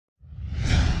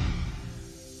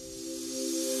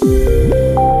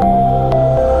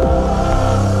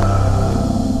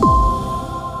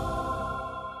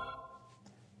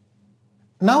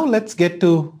let's get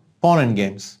to pawn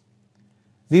endgames.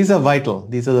 These are vital.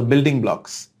 These are the building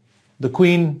blocks. The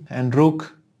queen and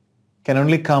rook can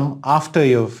only come after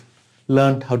you've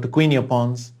learned how to queen your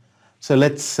pawns. So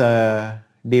let's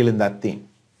deal in that theme.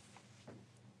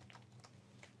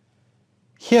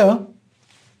 Here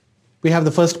we have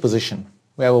the first position.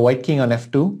 We have a white king on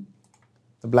f2,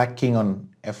 the black king on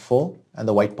f4, and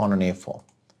the white pawn on a4.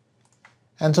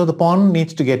 And so the pawn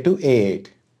needs to get to a8.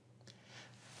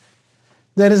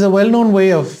 There is a well-known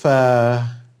way of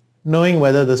knowing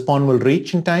whether this pawn will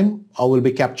reach in time or will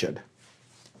be captured.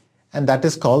 And that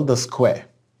is called the square.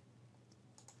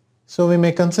 So we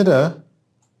may consider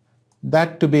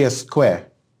that to be a square.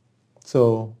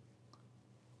 So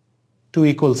two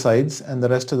equal sides, and the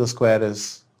rest of the square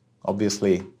is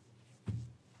obviously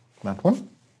that one.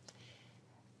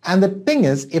 And the thing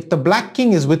is, if the black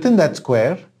king is within that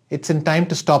square, it's in time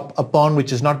to stop a pawn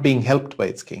which is not being helped by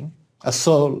its king,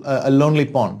 a lonely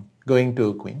pawn going to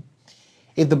a queen.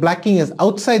 If the black king is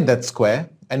outside that square,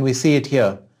 and we see it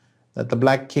here, that the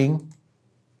black king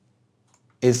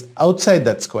is outside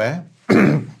that square,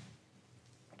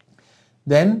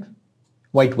 then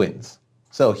white wins.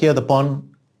 So here the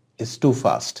pawn is too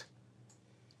fast.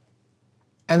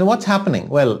 And what's happening?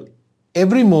 Well,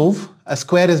 every move, a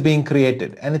square is being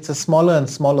created, and it's a smaller and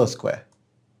smaller square.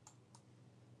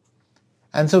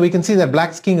 And so we can see that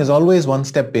black's king is always one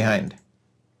step behind.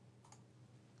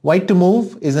 White to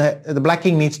move, the black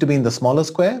king needs to be in the smaller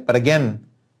square, but again,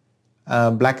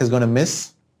 black is going to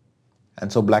miss,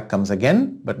 and so black comes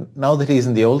again. But now that he's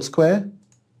in the old square,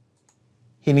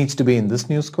 he needs to be in this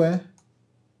new square.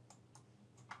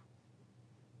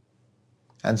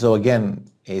 And so again,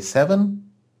 a7,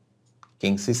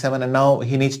 king c7, and now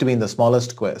he needs to be in the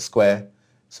smallest square.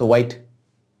 So white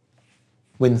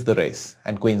wins the race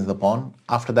and queens the pawn.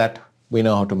 After that, we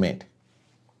know how to mate.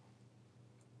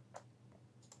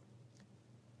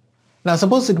 Now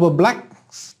suppose it were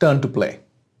black's turn to play.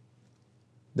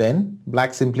 Then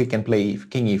black simply can play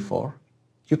king e4.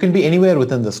 You can be anywhere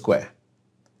within the square.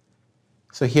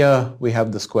 So here we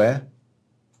have the square.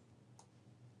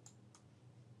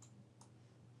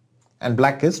 And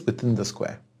black is within the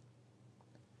square.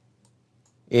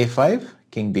 a5,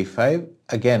 king d5,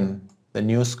 again the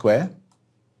new square.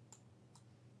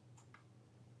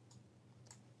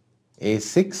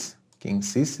 a6, king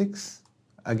c6,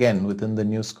 again within the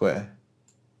new square.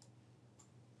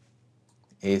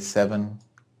 a7,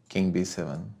 king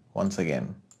b7, once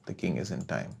again the king is in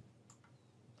time.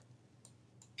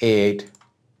 a8,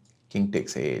 king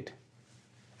takes a8,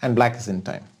 and black is in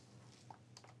time.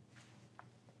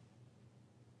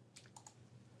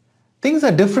 Things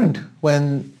are different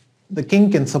when the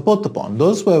king can support the pawn.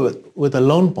 Those were with a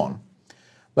lone pawn.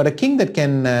 But a king that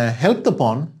can help the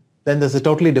pawn, then there's a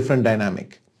totally different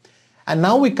dynamic. And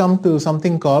now we come to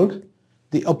something called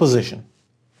the opposition.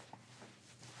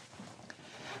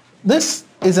 This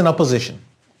is an opposition.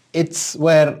 It's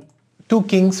where two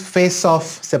kings face off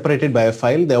separated by a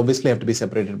file. They obviously have to be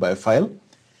separated by a file.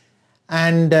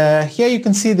 And here you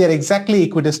can see they're exactly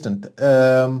equidistant.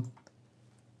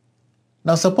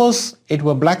 Now suppose it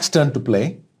were black's turn to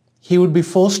play. He would be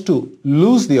forced to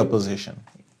lose the opposition.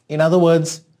 In other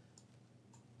words,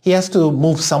 he has to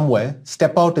move somewhere,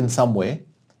 step out in some way.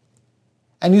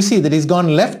 And you see that he's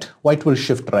gone left, white will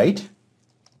shift right.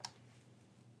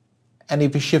 And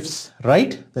if he shifts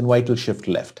right, then white will shift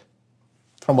left,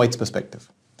 from white's perspective.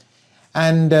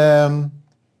 And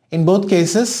in both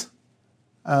cases,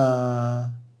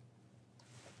 black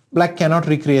cannot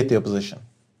recreate the opposition.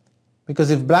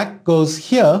 Because if black goes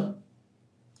here,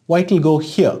 white will go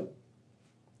here.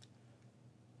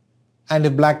 And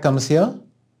if black comes here,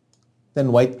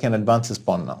 then white can advance his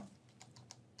pawn now.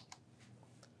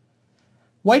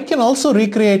 White can also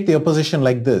recreate the opposition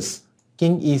like this.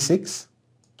 King e6,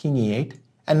 king e8.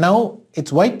 And now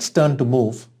it's white's turn to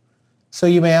move. So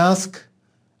you may ask,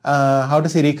 how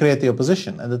does he recreate the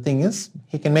opposition? And the thing is,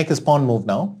 he can make his pawn move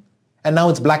now. And now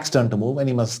it's black's turn to move, and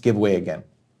he must give way again.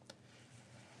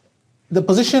 The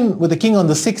position with the king on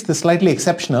the 6th is slightly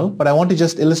exceptional, but I want to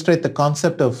just illustrate the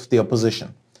concept of the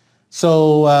opposition.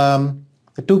 So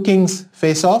the two kings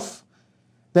face off.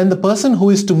 Then the person who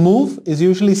is to move is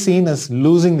usually seen as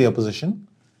losing the opposition.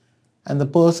 And the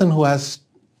person who has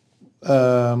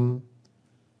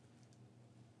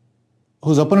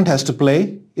whose opponent has to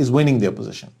play is winning the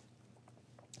opposition.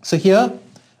 So here,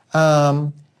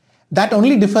 that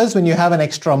only differs when you have an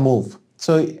extra move.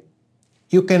 So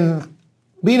you can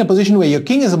be in a position where your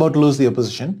king is about to lose the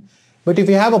opposition, but if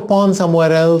you have a pawn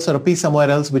somewhere else or a piece somewhere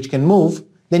else which can move,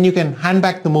 then you can hand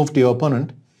back the move to your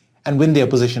opponent and win the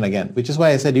opposition again, which is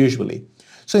why I said usually.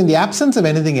 So in the absence of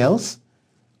anything else,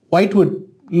 white would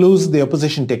lose the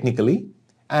opposition technically,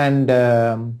 and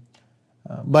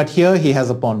but here he has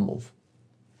a pawn move.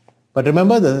 But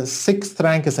remember, the 6th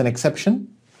rank is an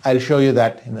exception. I'll show you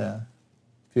that in a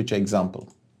future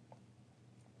example.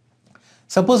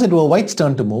 Suppose it were white's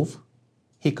turn to move.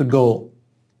 He could go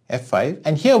f5,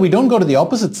 and here we don't go to the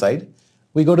opposite side,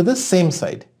 we go to the same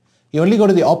side. You only go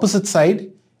to the opposite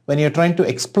side when you're trying to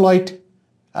exploit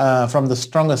from the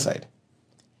stronger side.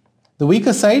 The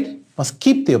weaker side must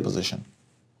keep the opposition.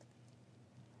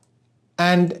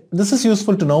 And this is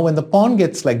useful to know. When the pawn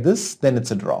gets like this, then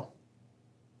it's a draw.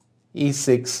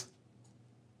 e6,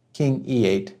 king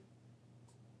e8,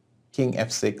 king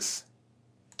f6,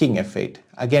 king f8,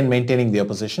 again maintaining the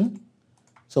opposition.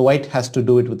 So white has to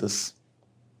do it with this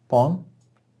pawn,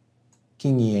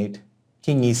 king e8,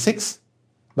 king e6.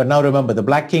 But now remember, the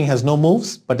black king has no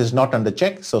moves but is not under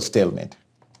check, so stalemate.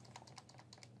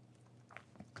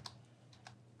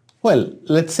 Well,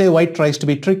 let's say white tries to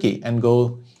be tricky and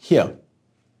go here.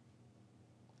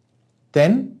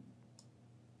 Then,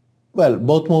 well,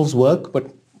 both moves work,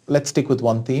 but let's stick with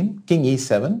one theme. King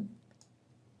e7,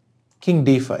 king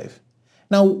d5.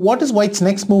 Now, what is white's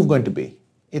next move going to be?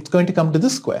 It's going to come to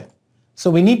this square. So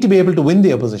we need to be able to win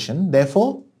the opposition.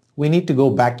 Therefore, we need to go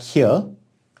back here.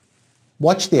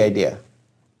 Watch the idea.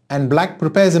 And black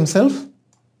prepares himself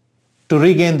to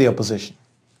regain the opposition.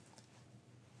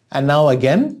 And now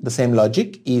again, the same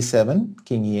logic, e7,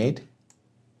 king e8,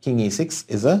 king e6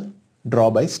 is a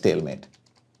draw by stalemate.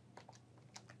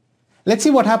 Let's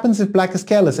see what happens if black is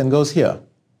careless and goes here.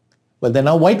 Well, then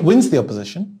now white wins the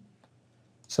opposition.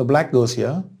 So black goes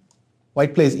here.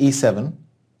 White plays e7.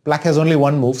 Black has only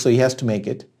one move, so he has to make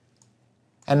it.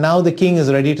 And now the king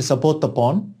is ready to support the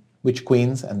pawn, which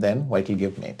queens, and then white will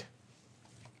give mate.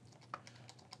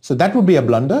 So that would be a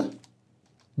blunder.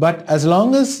 But as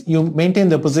long as you maintain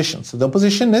the position, so the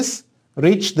position is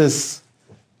reach this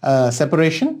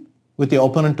separation with the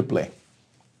opponent to play.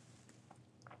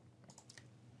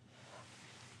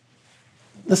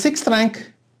 The 6th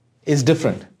rank is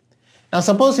different. Now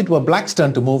suppose it were black's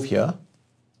turn to move here.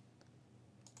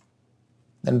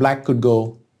 Then black could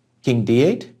go king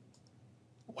d8,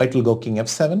 white will go king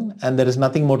f7, and there is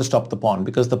nothing more to stop the pawn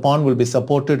because the pawn will be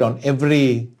supported on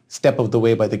every step of the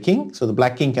way by the king, so the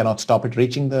black king cannot stop it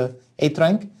reaching the 8th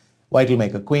rank. White will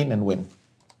make a queen and win.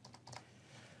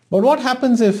 But what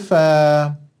happens if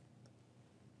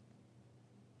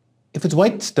it's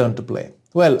white's turn to play?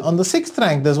 Well, on the 6th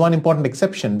rank there's one important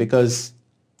exception, because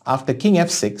after king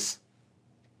f6,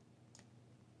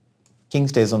 king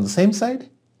stays on the same side.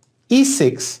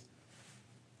 e6,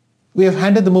 we have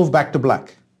handed the move back to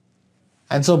black.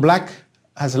 And so black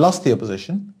has lost the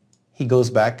opposition. He goes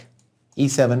back,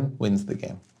 e7 wins the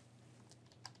game.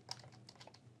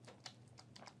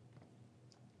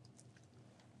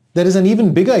 There is an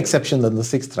even bigger exception than the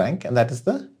 6th rank, and that is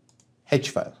the H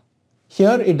file.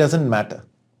 Here it doesn't matter.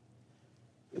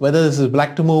 Whether this is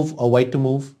black to move or white to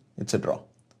move, it's a draw.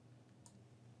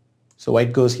 So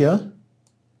white goes here,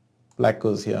 black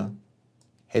goes here,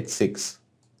 h6.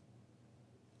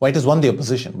 White has won the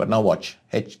opposition, but now watch.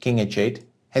 King h8,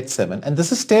 h7, and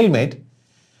this is stalemate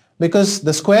because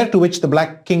the square to which the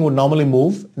black king would normally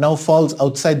move now falls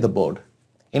outside the board.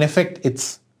 In effect,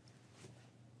 it's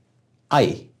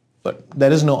I, but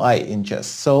there is no I in chess.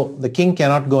 So the king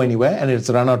cannot go anywhere and it's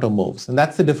run out of moves. And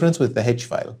that's the difference with the H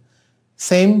file.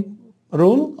 Same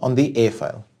rule on the A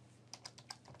file.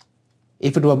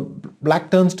 If it were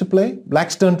black's turn to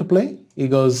play, he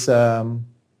goes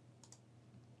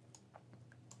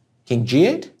king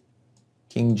g8,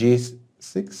 king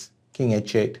g6, king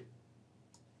h8,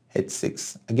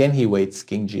 h6. Again he waits,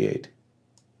 king g8,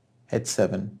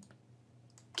 h7,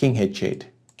 king h8,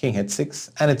 king h6,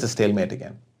 and it's a stalemate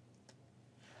again.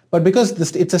 But because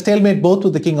it's a stalemate both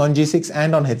with the king on g6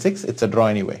 and on h6, it's a draw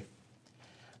anyway.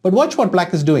 But watch what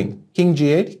black is doing. King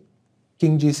g8,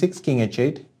 king g6, king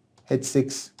h8,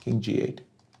 h6, king g8.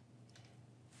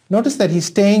 Notice that he's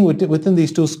staying within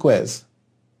these two squares.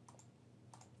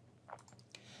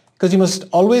 Because you must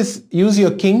always use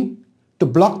your king to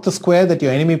block the square that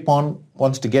your enemy pawn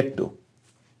wants to get to.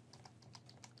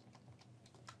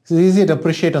 It's easier to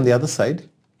appreciate on the other side.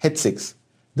 h6.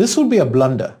 This would be a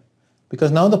blunder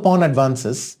because now the pawn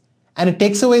advances and it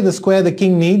takes away the square the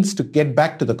king needs to get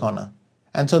back to the corner.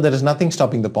 And so there is nothing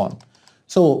stopping the pawn.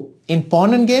 So in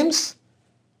pawn and games,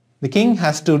 the king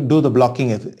has to do the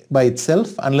blocking by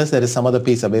itself unless there is some other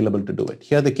piece available to do it.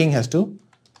 Here the king has to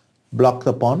block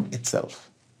the pawn itself.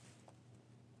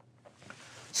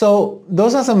 So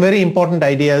those are some very important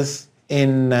ideas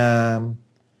in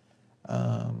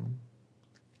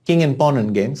king and pawn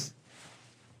in games.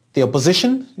 The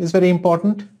opposition is very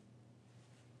important.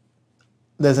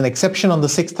 there's an exception on the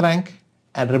 6th rank,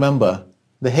 and remember,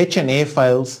 the H and A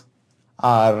files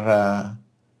are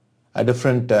a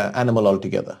different animal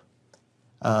altogether.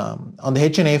 On the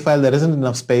H and A file, there isn't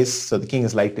enough space, so the king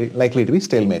is likely to be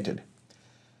stalemated.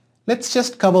 Let's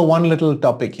just cover one little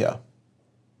topic here.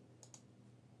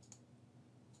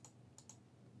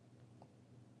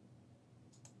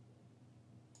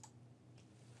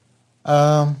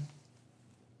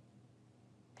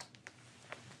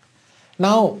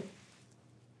 Now,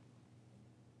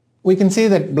 we can say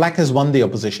that black has won the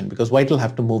opposition because white will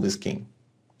have to move his king.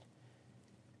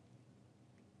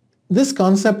 This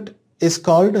concept is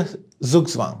called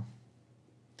zugzwang.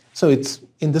 So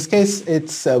in this case,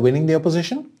 it's winning the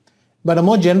opposition. But a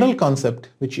more general concept,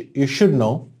 which you should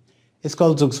know, is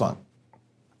called zugzwang.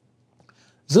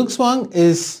 Zugzwang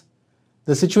is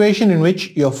the situation in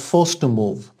which you're forced to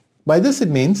move. By this it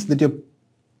means that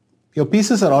your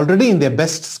pieces are already in their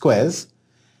best squares,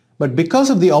 but because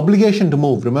of the obligation to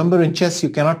move, remember in chess you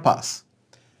cannot pass.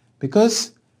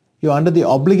 Because you're under the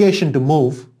obligation to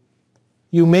move,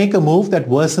 you make a move that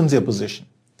worsens your position.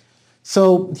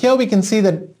 So here we can see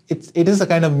that it is a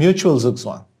kind of mutual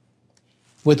zugzwang.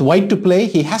 With white to play,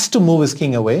 he has to move his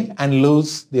king away and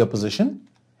lose the opposition,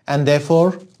 and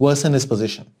therefore worsen his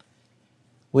position.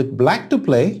 With black to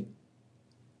play,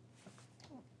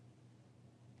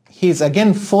 he is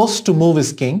again forced to move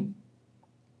his king.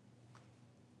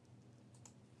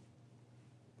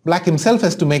 Black himself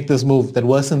has to make this move that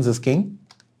worsens his king,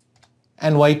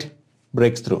 and white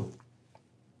breaks through.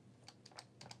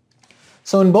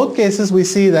 So in both cases, we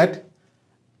see that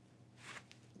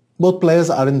both players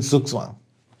are in zugzwang.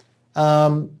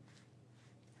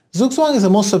 Zugzwang is a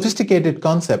more sophisticated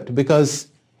concept because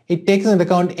it takes into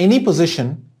account any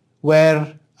position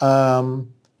where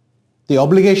the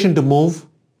obligation to move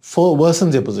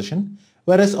worsens your position,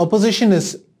 whereas opposition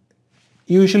is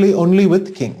usually only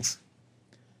with kings.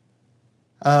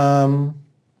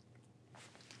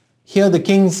 Here the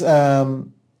kings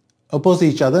oppose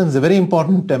each other, and it's a very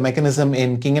important mechanism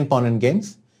in king and pawn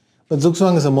endgames. But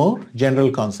zugzwang is a more general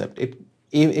concept.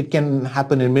 It can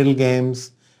happen in middle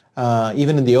games,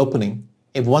 even in the opening.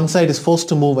 If one side is forced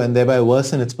to move and thereby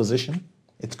worsen its position,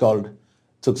 it's called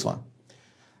zugzwang.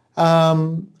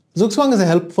 Zugzwang is a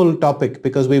helpful topic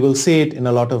because we will see it in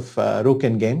a lot of rook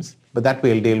endgames, but that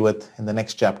we'll deal with in the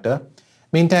next chapter.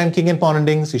 Meantime, king and pawn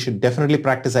endings, you should definitely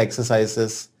practice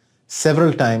exercises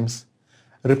several times.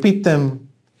 Repeat them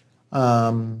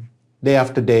day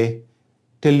after day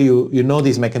till you know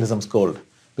these mechanisms cold.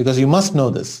 Because you must know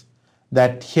this,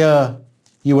 that here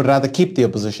you would rather keep the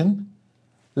opposition.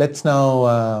 Let's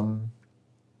now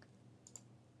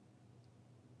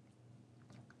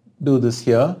do this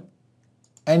here.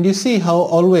 And you see how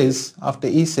always after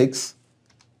e6,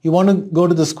 you want to go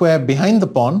to the square behind the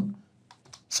pawn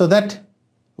so that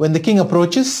when the king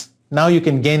approaches, now you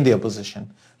can gain the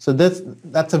opposition. So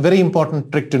that's a very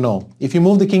important trick to know. If you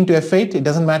move the king to f8, it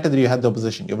doesn't matter that you had the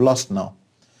opposition. You've lost now.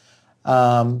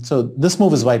 So this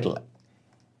move is vital.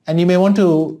 And you may want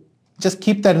to just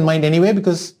keep that in mind anyway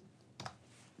because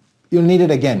you'll need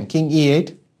it again. King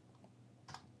e8,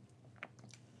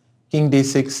 king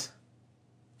d6,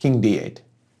 king d8.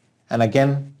 And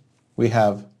again, we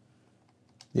have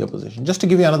the opposition. Just to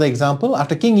give you another example,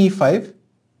 after king e5,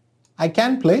 I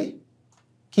can play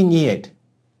king e8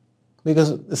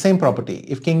 because the same property.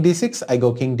 If king d6, I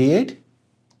go king d8.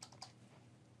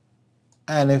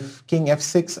 And if king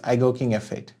f6, I go king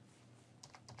f8.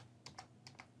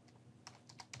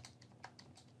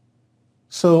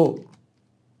 So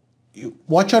you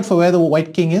watch out for where the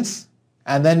white king is,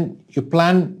 and then you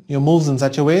plan your moves in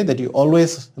such a way that you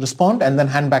always respond and then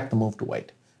hand back the move to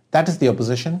white. That is the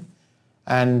opposition.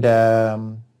 And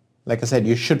like I said,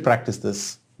 you should practice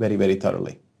this very, very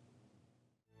thoroughly.